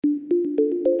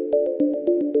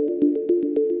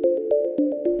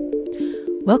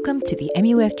Welcome to the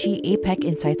MUFG APEC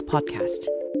Insights podcast.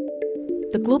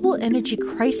 The global energy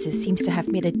crisis seems to have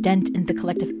made a dent in the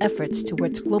collective efforts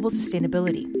towards global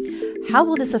sustainability. How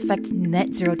will this affect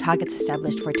net zero targets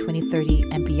established for 2030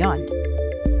 and beyond?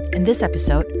 In this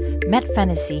episode, Matt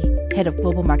Fennessy, Head of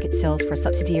Global Market Sales for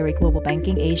subsidiary Global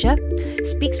Banking Asia,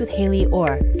 speaks with Hayley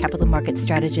Orr, Capital Market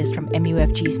Strategist from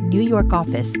MUFG's New York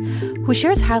office, who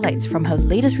shares highlights from her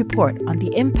latest report on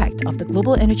the impact of the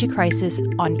global energy crisis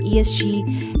on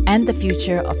ESG and the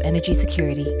future of energy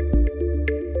security.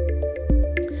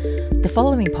 The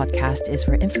following podcast is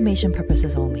for information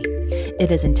purposes only. It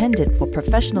is intended for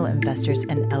professional investors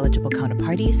and eligible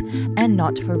counterparties and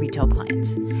not for retail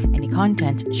clients. Any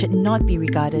content should not be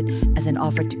regarded as an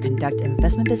offer to conduct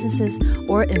investment businesses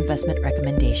or investment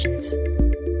recommendations.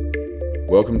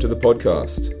 Welcome to the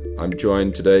podcast. I'm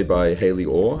joined today by Hayley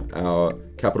Orr, our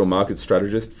capital market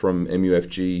strategist from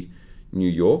MUFG New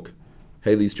York.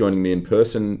 Hayley's joining me in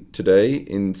person today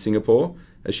in Singapore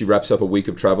as she wraps up a week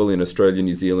of travel in Australia,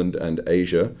 New Zealand and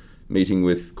Asia, meeting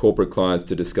with corporate clients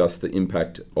to discuss the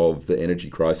impact of the energy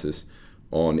crisis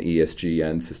on ESG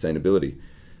and sustainability.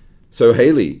 So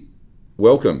Hayley,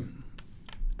 welcome.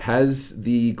 Has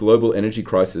the global energy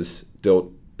crisis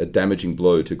dealt a damaging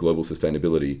blow to global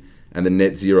sustainability and the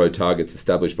net zero targets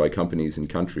established by companies and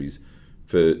countries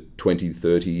for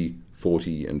 2030,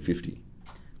 40 and 50?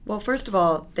 Well, first of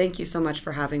all, thank you so much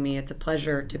for having me. It's a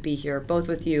pleasure to be here, both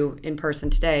with you in person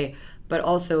today, but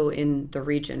also in the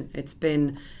region. It's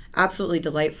been absolutely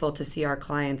delightful to see our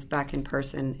clients back in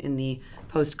person in the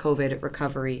post-COVID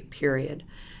recovery period.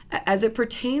 As it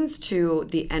pertains to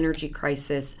the energy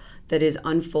crisis that is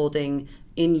unfolding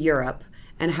in Europe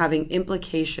and having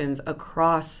implications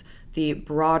across the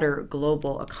broader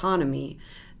global economy,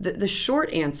 the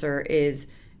short answer is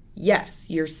yes,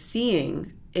 you're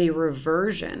seeing a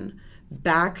reversion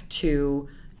back to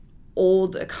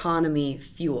old economy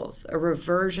fuels, a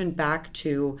reversion back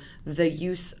to the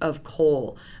use of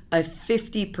coal, a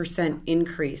 50%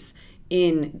 increase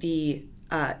in the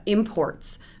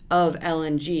imports of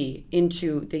LNG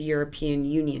into the European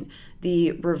Union,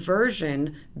 the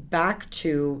reversion back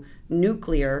to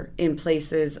nuclear in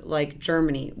places like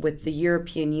Germany, with the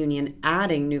European Union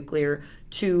adding nuclear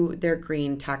to their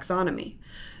green taxonomy.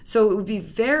 So it would be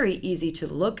very easy to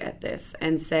look at this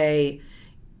and say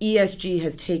ESG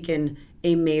has taken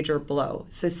a major blow.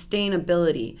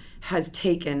 Sustainability has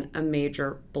taken a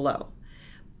major blow.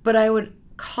 But I would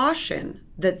caution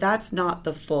that that's not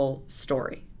the full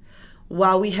story.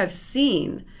 While we have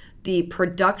seen the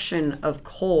production of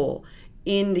coal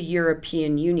in the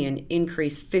European Union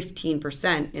increase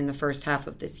 15% in the first half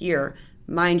of this year,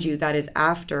 mind you, that is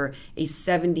after a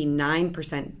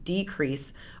 79%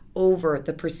 decrease over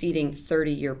the preceding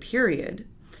 30-year period,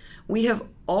 we have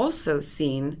also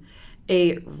seen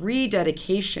a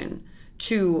rededication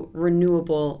to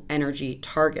renewable energy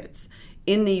targets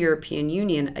in the European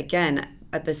Union, again,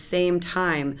 at the same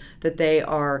time that they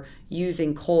are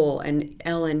using coal and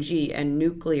LNG and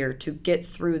nuclear to get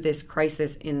through this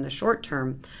crisis in the short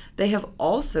term. They have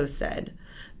also said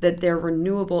that their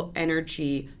renewable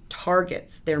energy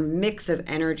targets, their mix of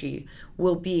energy,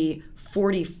 will be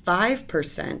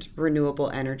 45% renewable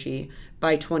energy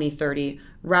by 2030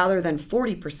 rather than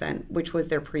 40%, which was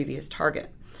their previous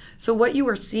target. So what you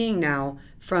are seeing now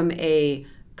from a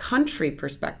country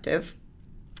perspective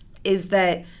is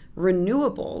that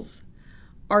renewables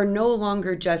are no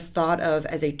longer just thought of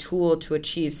as a tool to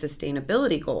achieve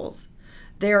sustainability goals.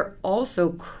 They're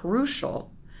also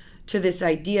crucial to this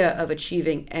idea of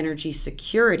achieving energy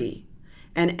security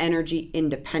and energy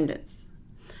independence.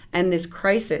 And this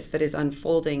crisis that is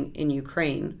unfolding in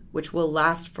Ukraine, which will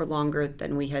last for longer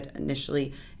than we had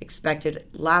initially expected,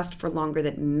 last for longer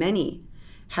than many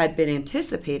had been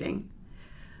anticipating,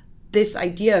 this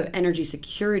idea of energy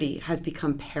security has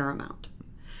become paramount.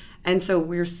 And so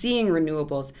we're seeing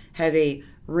renewables have a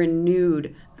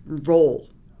renewed role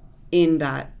in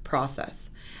that process.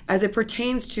 As it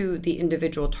pertains to the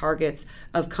individual targets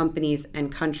of companies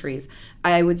and countries,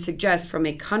 I would suggest from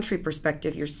a country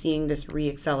perspective, you're seeing this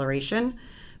reacceleration.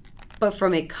 But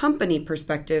from a company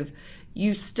perspective,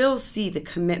 you still see the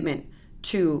commitment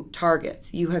to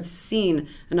targets. You have seen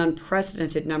an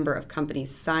unprecedented number of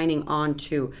companies signing on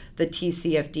to the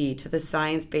TCFD, to the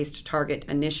Science Based Target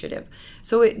Initiative.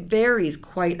 So it varies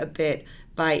quite a bit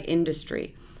by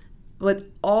industry. What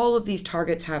all of these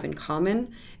targets have in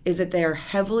common is that they are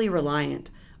heavily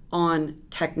reliant on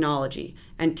technology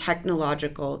and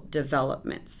technological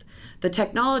developments. The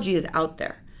technology is out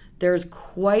there. there's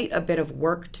quite a bit of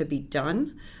work to be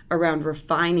done around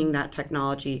refining that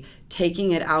technology,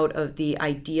 taking it out of the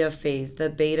idea phase, the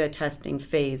beta testing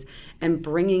phase, and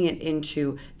bringing it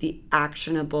into the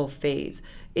actionable phase.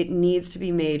 It needs to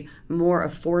be made more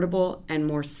affordable and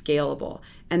more scalable.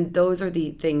 And those are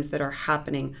the things that are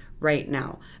happening right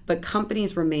now. But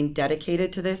companies remain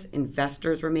dedicated to this,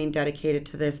 investors remain dedicated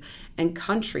to this, and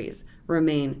countries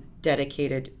remain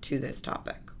dedicated to this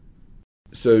topic.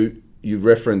 So you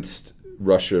referenced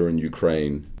Russia and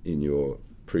Ukraine in your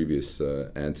previous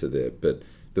answer there, but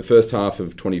the first half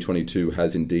of 2022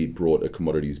 has indeed brought a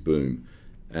commodities boom,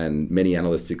 and many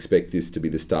analysts expect this to be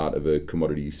the start of a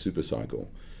commodity supercycle.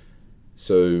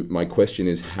 So my question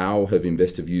is, how have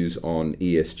investor views on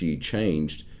ESG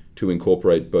changed to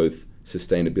incorporate both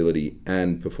sustainability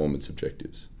and performance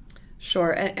objectives?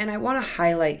 Sure, and I want to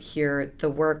highlight here the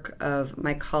work of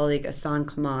my colleague Ahsan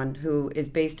Kaman, who is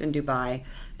based in Dubai,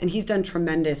 and he's done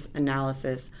tremendous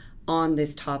analysis on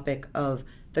this topic of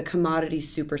the commodity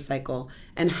supercycle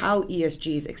and how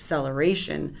ESG's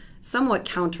acceleration, somewhat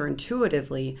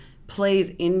counterintuitively, plays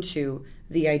into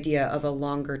the idea of a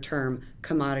longer-term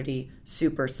commodity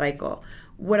supercycle.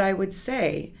 What I would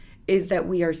say is that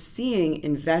we are seeing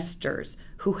investors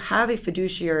who have a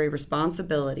fiduciary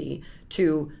responsibility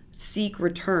to seek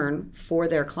return for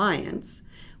their clients.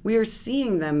 We are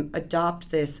seeing them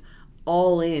adopt this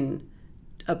all-in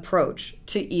approach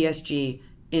to ESG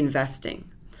investing.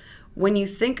 When you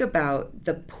think about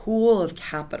the pool of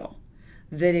capital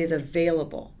that is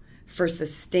available for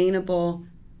sustainable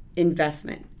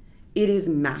investment, it is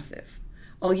massive.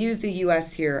 I'll use the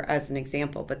US here as an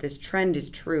example, but this trend is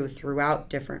true throughout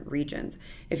different regions.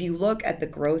 If you look at the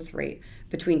growth rate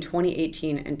between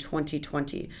 2018 and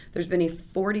 2020, there's been a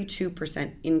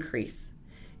 42% increase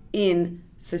in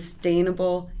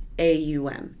sustainable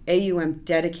AUM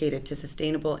dedicated to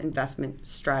sustainable investment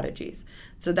strategies.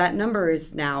 So that number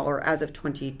is now, or as of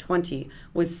 2020,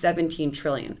 was 17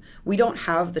 trillion. We don't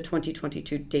have the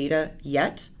 2022 data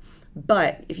yet,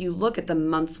 but if you look at the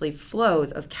monthly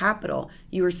flows of capital,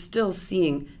 you are still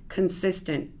seeing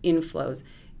consistent inflows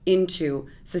into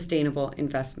sustainable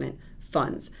investment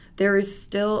funds. There is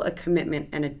still a commitment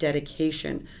and a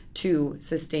dedication to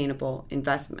sustainable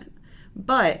investment.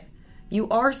 But you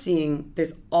are seeing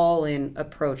this all-in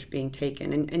approach being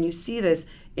taken, and you see this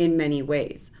in many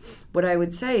ways. What I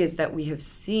would say is that we have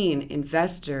seen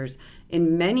investors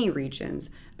in many regions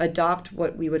adopt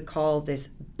what we would call this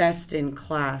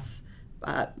best-in-class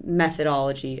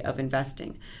methodology of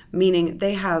investing, meaning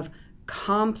they have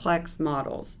complex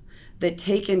models that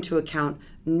take into account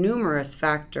numerous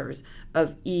factors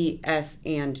of E, S,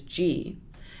 and G,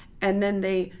 and then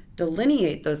they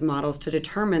delineate those models to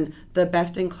determine the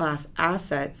best-in-class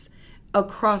assets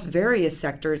across various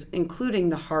sectors, including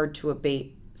the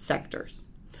hard-to-abate sectors.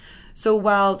 So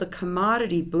while the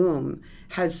commodity boom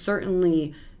has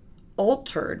certainly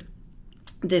altered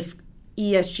this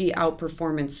ESG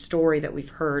outperformance story that we've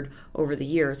heard over the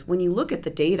years, when you look at the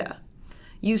data,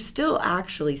 you still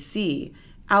actually see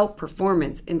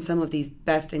outperformance in some of these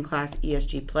best-in-class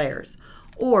ESG players,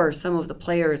 or some of the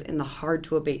players in the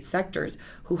hard-to-abate sectors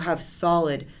who have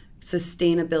solid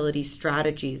sustainability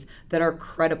strategies that are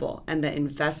credible and that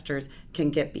investors can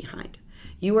get behind.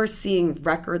 You are seeing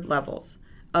record levels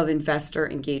of investor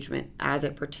engagement as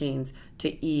it pertains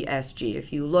to ESG.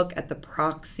 If you look at the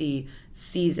proxy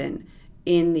season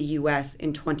in the US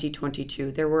in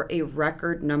 2022, there were a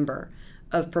record number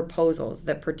of proposals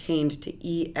that pertained to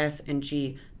E, S, and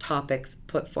G topics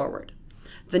put forward.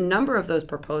 The number of those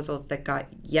proposals that got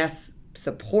yes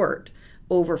support,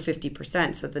 over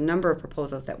 50%, so the number of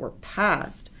proposals that were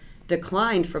passed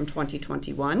declined from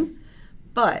 2021,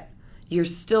 but you're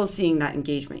still seeing that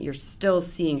engagement. You're still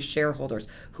seeing shareholders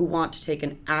who want to take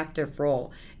an active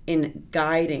role in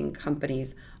guiding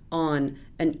companies on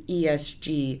an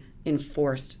ESG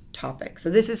enforced topic. So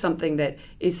this is something that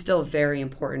is still very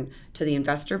important to the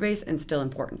investor base and still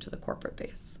important to the corporate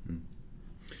base.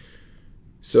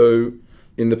 So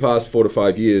in the past 4 to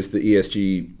 5 years, the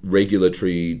ESG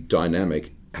regulatory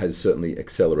dynamic has certainly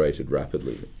accelerated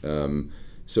rapidly.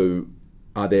 So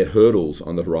are there hurdles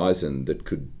on the horizon that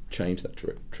could change that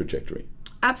trajectory?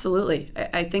 Absolutely.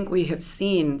 I think we have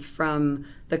seen from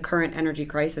the current energy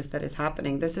crisis that is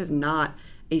happening, this is not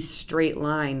a straight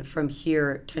line from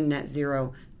here to net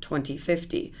zero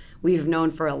 2050. We've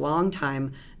known for a long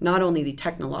time not only the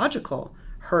technological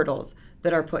hurdles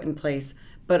that are put in place,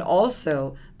 but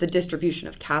also the distribution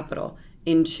of capital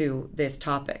into this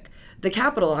topic. The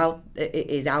capital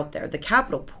is out there. The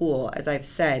capital pool, as I've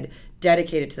said,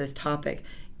 dedicated to this topic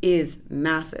is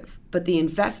massive, but the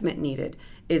investment needed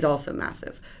is also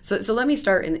massive. So let me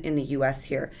start in the U.S.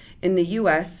 here. In the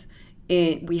U.S.,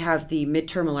 we have the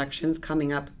midterm elections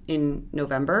coming up in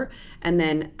November, and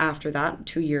then after that,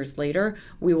 2 years later,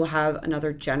 we will have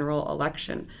another general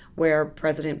election where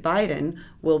President Biden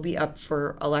will be up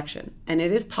for election. And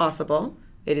it is possible,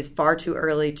 it is far too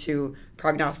early to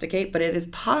prognosticate, but it is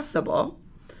possible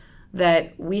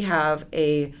that we have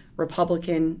a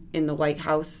Republican in the White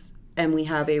House and we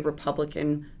have a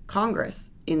Republican Congress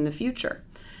in the future.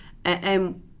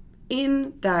 And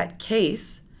in that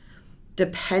case,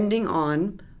 depending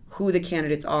on who the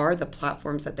candidates are, the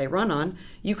platforms that they run on,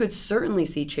 you could certainly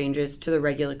see changes to the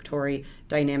regulatory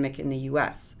dynamic in the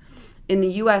U.S. In the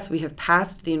U.S., we have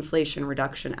passed the Inflation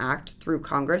Reduction Act through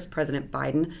Congress. President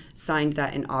Biden signed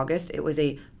that in August. It was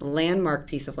a landmark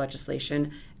piece of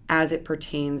legislation as it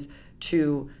pertains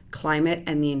to climate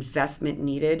and the investment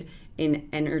needed in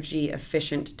energy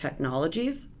efficient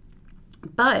technologies.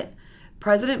 But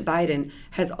President Biden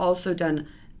has also done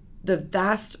the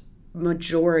vast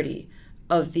majority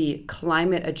of the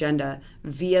climate agenda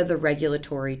via the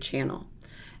regulatory channel.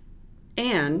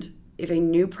 And if a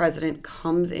new president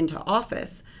comes into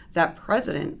office, that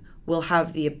president will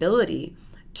have the ability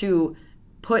to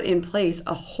put in place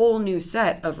a whole new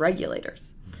set of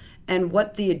regulators. And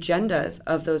what the agendas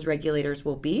of those regulators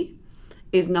will be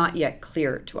is not yet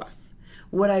clear to us.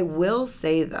 What I will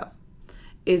say, though,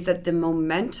 is that the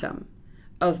momentum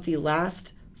of the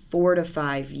last 4 to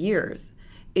 5 years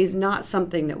is not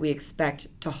something that we expect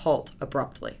to halt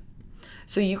abruptly.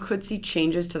 So you could see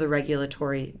changes to the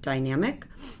regulatory dynamic.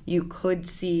 You could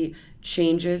see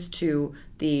changes to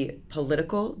the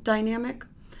political dynamic,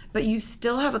 but you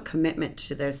still have a commitment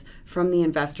to this from the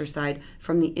investor side,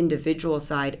 from the individual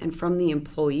side, and from the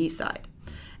employee side.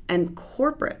 And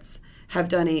corporates have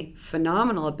done a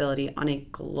phenomenal ability on a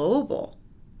global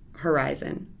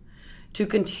horizon to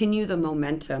continue the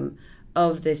momentum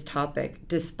of this topic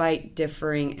despite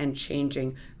differing and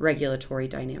changing regulatory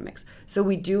dynamics. So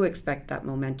we do expect that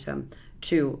momentum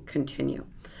to continue.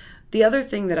 The other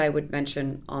thing that I would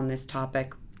mention on this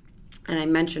topic, and I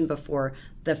mentioned before,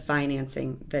 the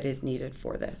financing that is needed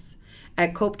for this.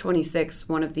 At COP26,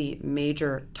 one of the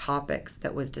major topics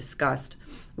that was discussed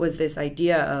was this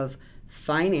idea of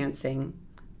financing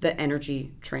the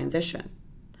energy transition.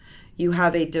 You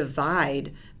have a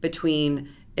divide between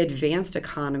advanced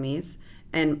economies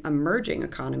and emerging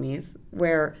economies,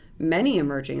 where many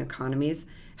emerging economies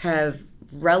have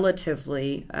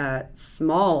relatively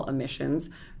small emissions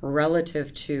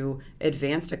relative to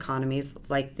advanced economies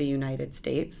like the United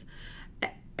States.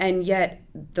 And yet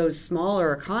those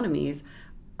smaller economies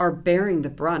are bearing the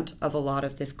brunt of a lot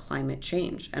of this climate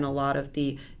change and a lot of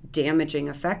the damaging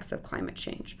effects of climate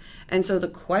change. And so the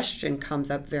question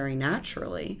comes up very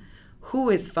naturally, who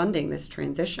is funding this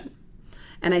transition?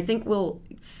 And I think we'll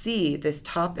see this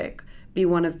topic be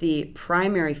one of the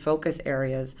primary focus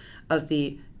areas of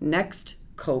the next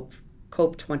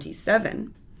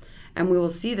COP27. And we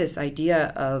will see this idea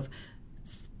of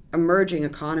emerging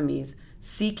economies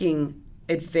seeking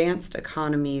advanced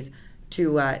economies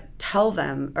to tell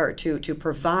them or to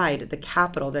provide the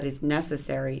capital that is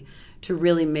necessary to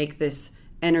really make this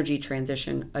energy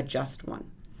transition a just one.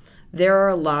 There are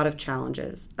a lot of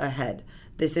challenges ahead.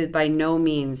 This is by no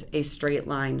means a straight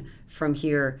line from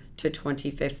here to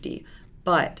 2050,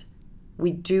 but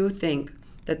we do think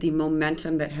that the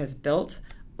momentum that has built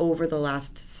over the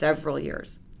last several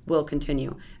years will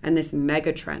continue, and this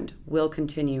mega trend will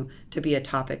continue to be a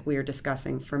topic we are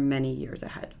discussing for many years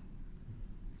ahead.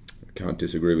 I can't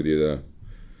disagree with you there.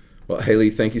 Well, Hayley,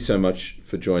 thank you so much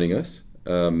for joining us.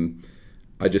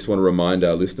 I just want to remind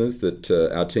our listeners that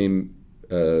our team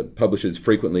publishes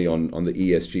frequently on the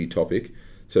ESG topic,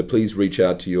 so please reach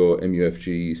out to your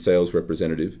MUFG sales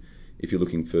representative if you're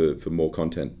looking for more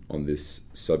content on this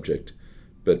subject.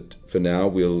 But for now,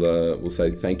 we'll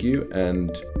say thank you and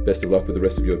best of luck with the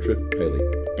rest of your trip, Hayley.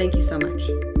 Thank you so much.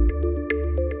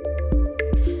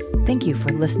 Thank you for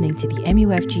listening to the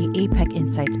MUFG APEC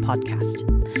Insights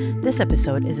podcast. This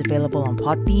episode is available on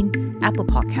Podbean, Apple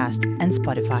Podcast, and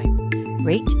Spotify.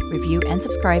 Rate, review, and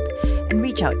subscribe, and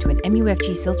reach out to an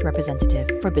MUFG sales representative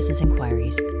for business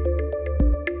inquiries.